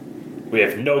history. We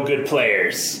have no good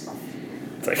players.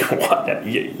 It's like, what?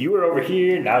 You were over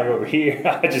here, now you're over here.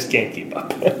 I just can't keep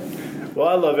up. Well,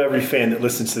 I love every fan that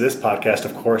listens to this podcast,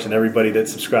 of course, and everybody that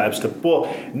subscribes to,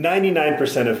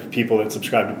 99% of people that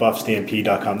subscribe to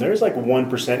BuffStampede.com. There's like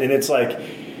 1%, and it's like,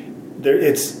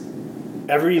 it's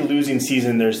every losing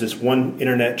season, there's this one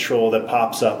internet troll that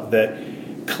pops up that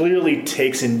clearly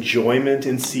takes enjoyment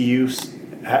in CU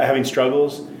having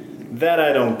struggles. That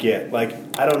I don't get. Like,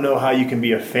 I don't know how you can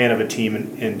be a fan of a team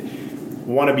and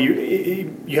want to be.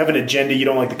 You have an agenda. You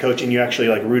don't like the coach, and you actually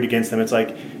like root against them. It's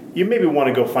like you maybe want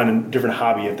to go find a different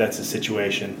hobby if that's the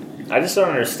situation. I just don't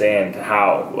understand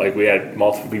how, like, we had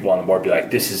multiple people on the board be like,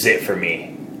 "This is it for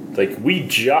me." Like, we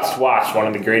just watched one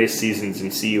of the greatest seasons in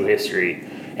CU history,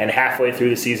 and halfway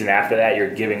through the season after that,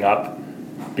 you're giving up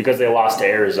because they lost to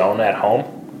Arizona at home.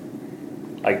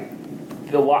 Like,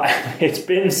 it's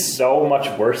been so much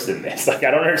worse than this. Like,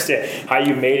 I don't understand how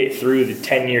you made it through the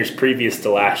 10 years previous to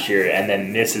last year, and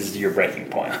then this is your breaking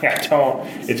point. Like, I don't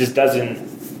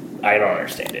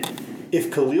understand it.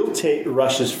 If Khalil Tate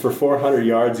rushes for 400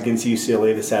 yards against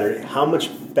UCLA this Saturday, how much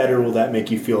better will that make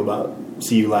you feel about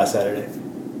CU last Saturday?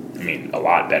 I mean, a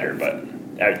lot better,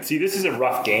 but see, this is a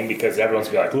rough game because everyone's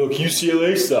going to be like, look,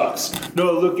 UCLA sucks.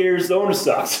 No, look, Arizona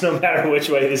sucks, no matter which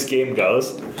way this game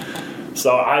goes.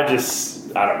 So I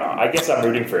don't know. I guess I'm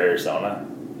rooting for Arizona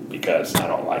because I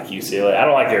don't like UCLA. I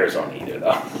don't like Arizona either,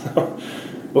 though.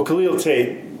 Well, Khalil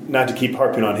Tate, not to keep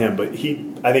harping on him, but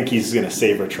I think he's going to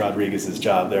save Rich Rodriguez's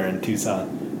job there in Tucson.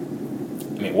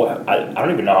 I mean, what? I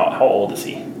don't even know. How old is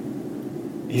he?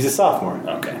 He's a sophomore.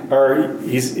 Okay. Or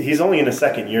he's only in his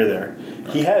second year there.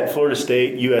 He had Florida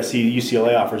State, USC,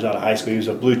 UCLA offers out of high school. He was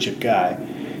a blue chip guy.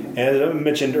 And as I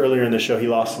mentioned earlier in the show, he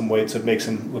lost some weight, so it makes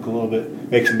him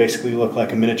basically look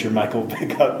like a miniature Michael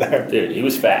Vick out there. Dude, he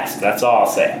was fast. That's all I'll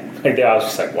say. Like, I was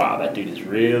just like, wow, that dude is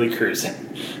really cruising.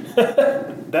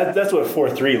 That's what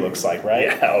 4.3 looks like, right?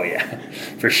 Yeah, oh yeah,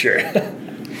 for sure.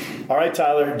 All right,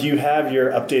 Tyler, do you have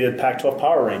your updated Pac-12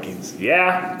 power rankings?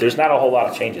 Yeah, there's not a whole lot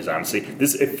of changes, honestly.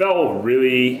 It fell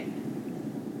really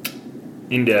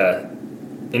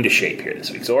into shape here this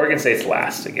week. So Oregon State's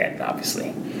last again,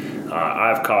 obviously. I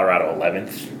have Colorado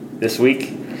 11th this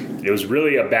week. It was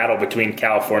really a battle between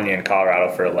California and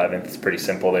Colorado for 11th. It's pretty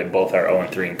simple. They both are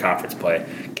 0-3 in conference play.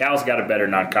 Cal's got a better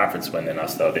non-conference win than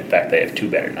us, though. In fact, they have two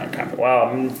better non-conference.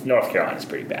 Well, North Carolina's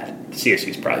pretty bad.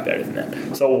 CSU's probably better than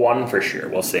them. So one for sure.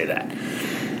 We'll say that.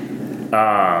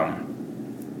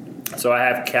 So I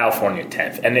have California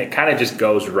 10th. And it kind of just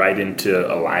goes right into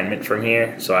alignment from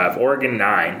here. So I have Oregon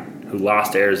 9, who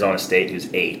lost to Arizona State, who's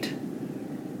 8.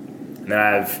 And then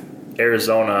I have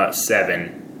Arizona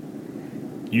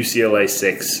 7, UCLA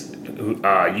 6,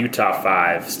 Utah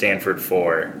 5, Stanford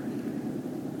 4,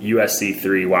 USC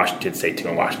 3, Washington State 2,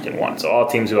 and Washington 1. So all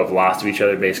teams who have lost to each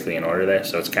other basically in order there.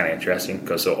 So it's kind of interesting.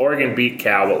 So Oregon beat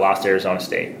Cal but lost to Arizona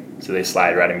State. So they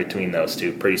slide right in between those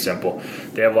two. Pretty simple.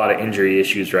 They have a lot of injury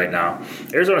issues right now.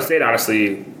 Arizona State,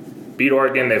 honestly, beat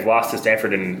Oregon. They've lost to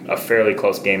Stanford in a fairly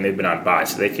close game. They've been on bye,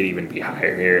 so they could even be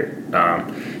higher here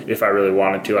if I really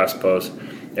wanted to, I suppose.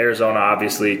 Arizona,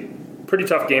 obviously, pretty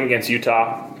tough game against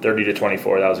Utah,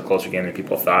 30-24. That was a closer game than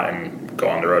people thought, and go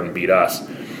on the road and beat us.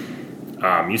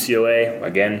 UCLA,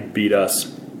 again, beat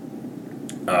us.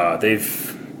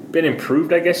 They've been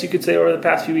improved, I guess you could say, over the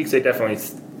past few weeks. They definitely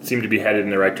seem to be headed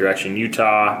in the right direction.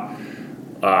 Utah,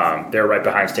 they're right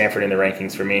behind Stanford in the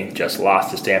rankings for me. Just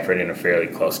lost to Stanford in a fairly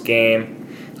close game.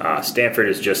 Stanford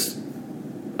is just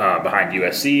behind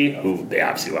USC, who they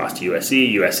obviously lost to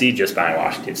USC. USC just behind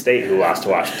Washington State, who lost to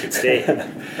Washington State.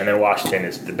 And then Washington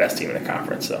is the best team in the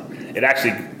conference. So it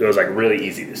was like really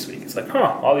easy this week. It's like,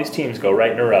 all these teams go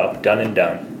right in a row, done and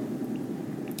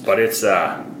done. But it's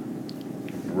a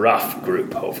rough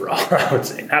group overall, I would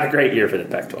say. Not a great year for the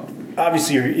Pac-12.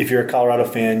 Obviously, if you're a Colorado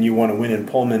fan, you want to win in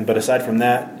Pullman. But aside from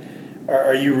that,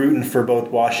 are you rooting for both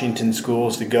Washington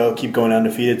schools to keep going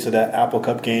undefeated so that Apple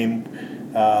Cup game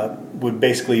would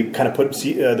basically kind of put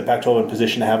the Pac-12 in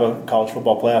position to have a college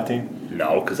football playoff team?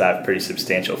 No, because I have pretty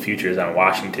substantial futures on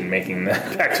Washington making the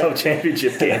Pac-12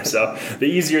 championship game. So the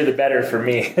easier, the better for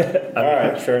me. All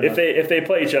right, fair enough. If they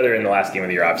play each other in the last game of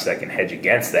the year, obviously I can hedge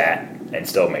against that and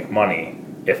still make money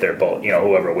if they're both,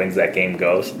 whoever wins that game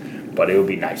goes. But it would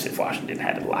be nice if Washington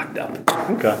had it locked up.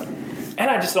 Okay. And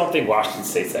I just don't think Washington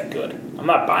State's that good. I'm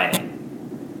not buying it.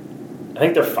 I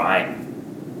think they're fine.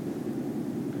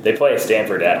 They play at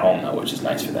Stanford at home, though, which is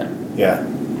nice for them. Yeah.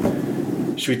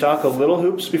 Should we talk a little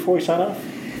hoops before we sign off?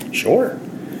 Sure.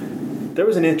 There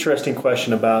was an interesting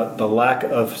question about the lack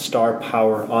of star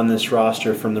power on this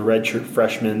roster from the redshirt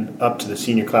freshmen up to the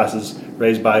senior classes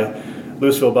raised by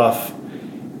Louisville Buff.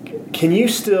 Can you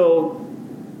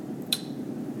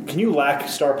lack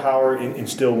star power and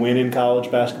still win in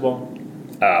college basketball?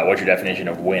 What's your definition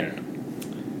of win?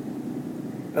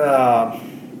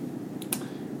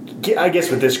 I guess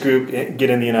with this group, get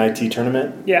in the NIT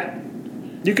tournament. Yeah.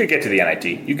 You could get to the NIT.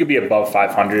 You could be above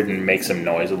 500 and make some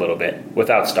noise a little bit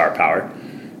without star power.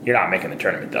 You're not making the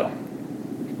tournament, though.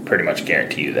 Pretty much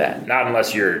guarantee you that. Not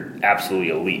unless you're absolutely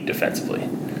elite defensively.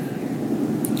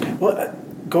 Well,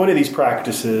 going to these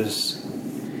practices,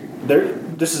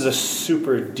 this is a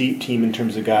super deep team in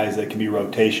terms of guys that can be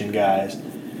rotation guys.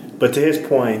 But to his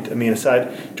point,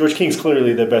 George King's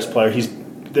clearly the best player. He's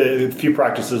the few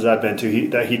practices I've been to,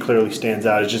 that he clearly stands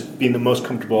out as just being the most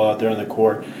comfortable out there on the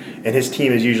court. And his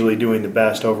team is usually doing the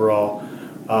best overall.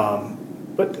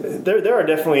 But there are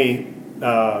definitely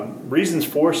reasons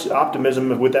for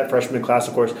optimism with that freshman class,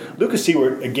 of course. Lucas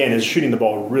Seward, again, is shooting the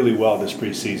ball really well this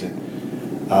preseason.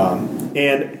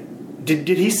 And did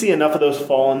he see enough of those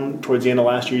falling towards the end of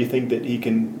last year? You think that he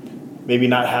can maybe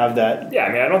not have that? Yeah,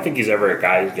 I don't think he's ever a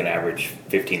guy who's going to average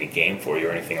 15 a game for you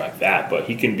or anything like that, but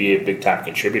he can be a big-time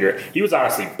contributor. He was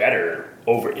honestly better.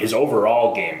 His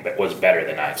overall game was better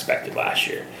than I expected last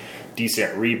year.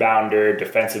 Decent rebounder,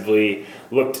 defensively,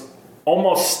 looked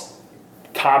almost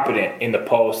competent in the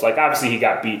post. Like, obviously he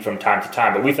got beat from time to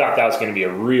time, but we thought that was going to be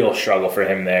a real struggle for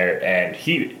him there. And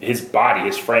his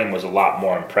frame was a lot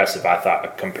more impressive, I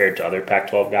thought, compared to other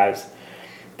Pac-12 guys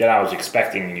than I was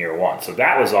expecting in year one. So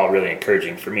that was all really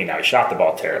encouraging for me. Now, he shot the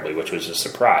ball terribly, which was a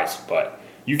surprise, but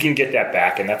you can get that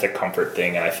back, and that's a comfort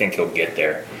thing, and I think he'll get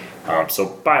there. So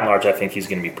by and large, I think he's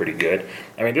going to be pretty good.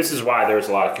 This is why there was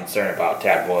a lot of concern about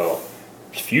Tad Boyle's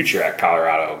future at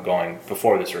Colorado going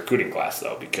before this recruiting class,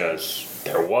 though, because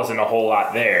there wasn't a whole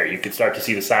lot there. You could start to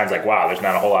see the signs like, wow, there's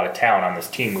not a whole lot of talent on this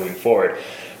team moving forward.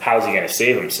 How's he going to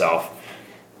save himself?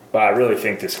 But I really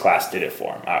think this class did it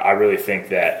for him. I really think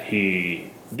that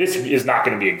this is not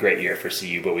going to be a great year for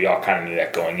CU, but we all kind of knew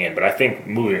that going in. But I think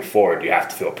moving forward, you have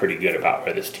to feel pretty good about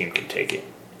where this team can take it.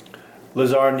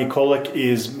 Lazar Nikolic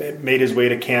is made his way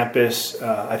to campus.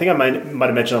 I think I might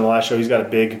have mentioned on the last show, he's got a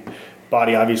big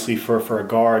body, obviously, for a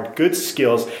guard. Good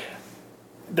skills.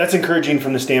 That's encouraging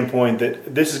from the standpoint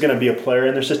that this is going to be a player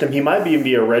in their system. He might even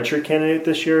be a redshirt candidate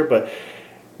this year, but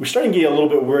we're starting to get a little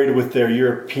bit worried with their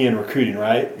European recruiting,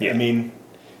 right? Yeah.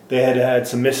 They had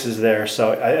some misses there,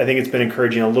 so I think it's been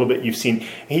encouraging a little bit. You've seen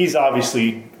he's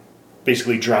obviously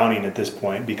basically drowning at this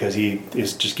point because he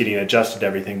is just getting adjusted to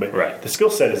everything. But right. The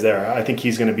skill set is there. I think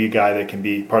he's going to be a guy that can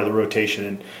be part of the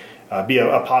rotation and be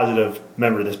a positive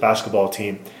member of this basketball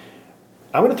team.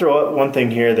 I'm going to throw out one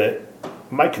thing here that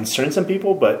might concern some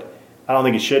people, but I don't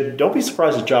think it should. Don't be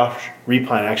surprised if Josh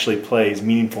Repine actually plays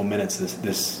meaningful minutes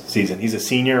this season. He's a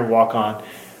senior, walk-on.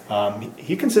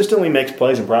 He consistently makes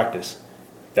plays in practice.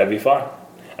 That'd be fun.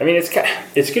 It's going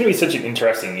to be such an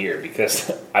interesting year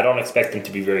because I don't expect him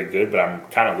to be very good, but I'm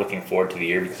kind of looking forward to the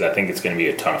year because I think it's going to be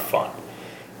a ton of fun.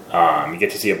 You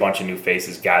get to see a bunch of new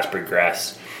faces, guys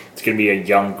progress. It's going to be a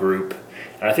young group.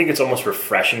 And I think it's almost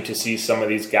refreshing to see some of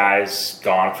these guys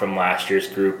gone from last year's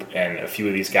group and a few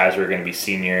of these guys who are going to be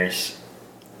seniors,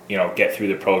 get through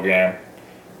the program.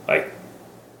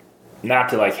 Not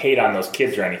to hate on those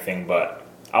kids or anything, but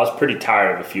I was pretty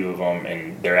tired of a few of them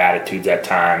and their attitudes at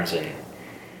times, and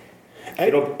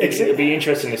it'll be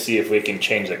interesting to see if we can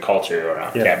change the culture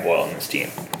around Tad Boyle and this team.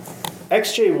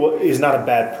 XJ is not a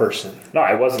bad person. No,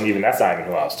 I wasn't even. That's not even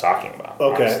who I was talking about.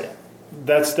 Okay,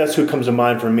 honestly. That's who comes to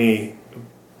mind for me.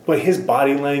 But his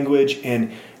body language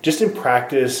and just in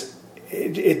practice,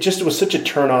 it just was such a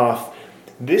turnoff.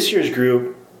 This year's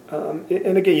group,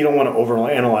 and again, you don't want to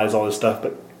overanalyze all this stuff,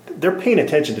 but they're paying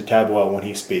attention to Tad Boyle when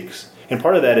he speaks. And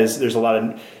part of that is there's a lot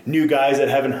of new guys that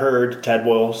haven't heard Tad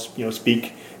Boyle,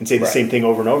 speak and say the same thing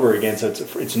over and over again. So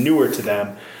it's newer to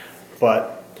them.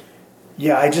 But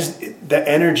yeah, the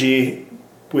energy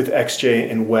with XJ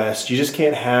and West, you just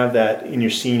can't have that in your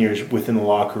seniors within the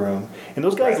locker room. And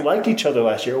those guys liked each other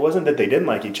last year. It wasn't that they didn't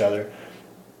like each other.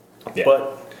 Yeah.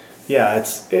 But yeah,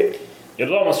 it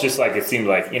was almost just like it seemed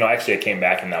like, actually it came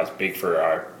back and that was big for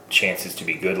our chances to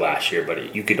be good last year,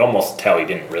 but you could almost tell he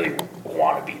didn't really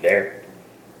want to be there,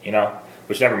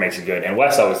 which never makes it good. And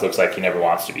Wes always looks like he never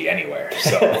wants to be anywhere.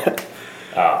 So,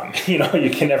 you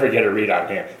can never get a read on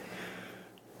him.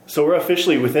 So we're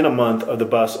officially within a month of the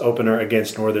bus opener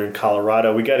against Northern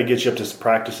Colorado. We got to get you up to some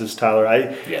practices, Tyler.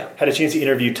 I had a chance to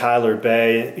interview Tyler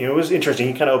Bay. It was interesting.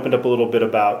 He kind of opened up a little bit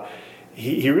about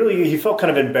he felt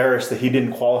kind of embarrassed that he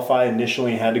didn't qualify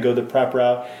initially and had to go the prep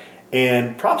route.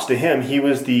 And props to him. He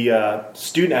was the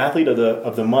student athlete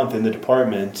of the month in the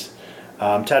department.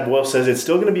 Tad Wolf says it's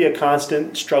still going to be a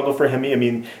constant struggle for him. I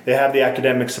mean, they have the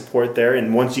academic support there,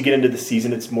 and once you get into the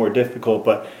season, it's more difficult.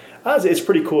 But it's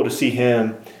pretty cool to see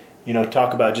him,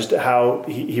 talk about just how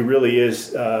he really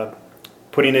is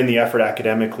putting in the effort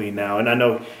academically now. And I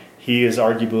know he is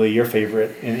arguably your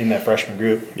favorite in that freshman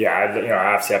group. Yeah,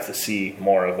 I obviously have to see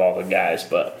more of all the guys,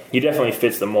 but he definitely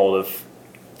fits the mold of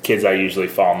kids I usually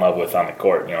fall in love with on the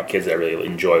court. Kids that really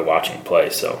enjoy watching play.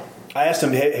 So I asked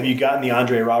him, have you gotten the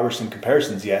Andre Robertson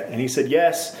comparisons yet? And he said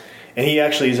yes. And he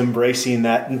actually is embracing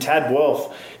that. And Tad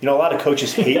Wolf, a lot of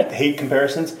coaches hate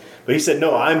comparisons, but he said,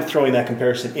 no, I'm throwing that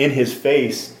comparison in his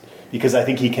face because I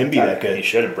think he can be that good. He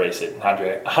should embrace it.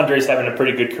 Andre's having a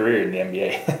pretty good career in the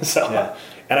NBA. So. Yeah.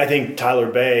 And I think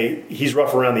Tyler Bay, he's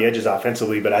rough around the edges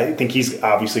offensively, but I think he's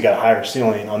obviously got a higher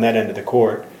ceiling on that end of the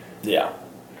court. Yeah.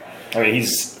 I mean,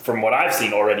 he's, from what I've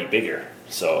seen, already bigger.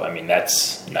 So, I mean,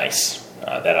 that's nice.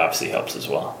 That obviously helps as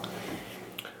well.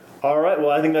 All right, well,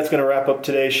 I think that's going to wrap up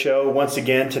today's show. Once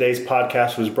again, today's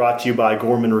podcast was brought to you by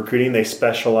Gorman Recruiting. They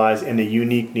specialize in the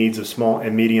unique needs of small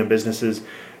and medium businesses.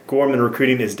 Gorman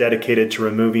Recruiting is dedicated to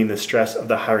removing the stress of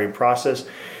the hiring process.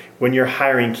 When you're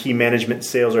hiring key management,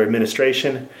 sales, or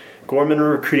administration, Gorman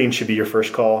Recruiting should be your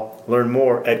first call. Learn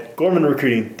more at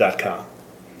gormanrecruiting.com.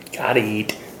 Gotta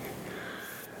eat.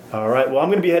 All right, well, I'm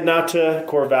going to be heading out to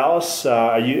Corvallis.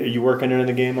 Are you working in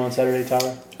the game on Saturday,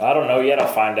 Tyler? I don't know yet.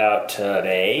 I'll find out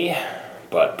today,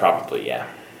 but probably, yeah.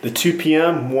 The 2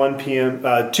 p.m.,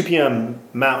 2 p.m.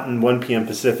 Mountain, 1 p.m.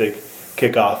 Pacific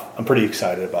kickoff. I'm pretty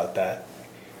excited about that.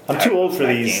 I'm too old for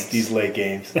these late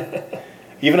games.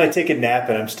 Even I take a nap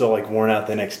and I'm still like worn out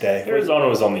the next day. Arizona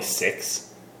was only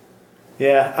 6.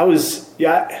 Yeah,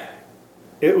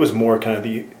 it was more kind of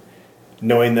the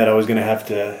knowing that I was going to have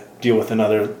to deal with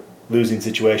another losing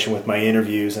situation with my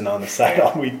interviews and on the side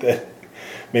all week that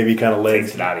maybe kind of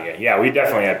takes it out of you. Yeah, we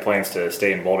definitely had plans to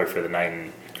stay in Boulder for the night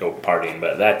and go partying,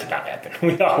 but that did not happen.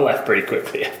 We all left pretty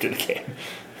quickly after the game.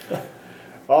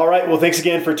 All right, well, thanks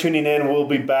again for tuning in. We'll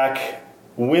be back,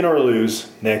 win or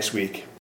lose, next week.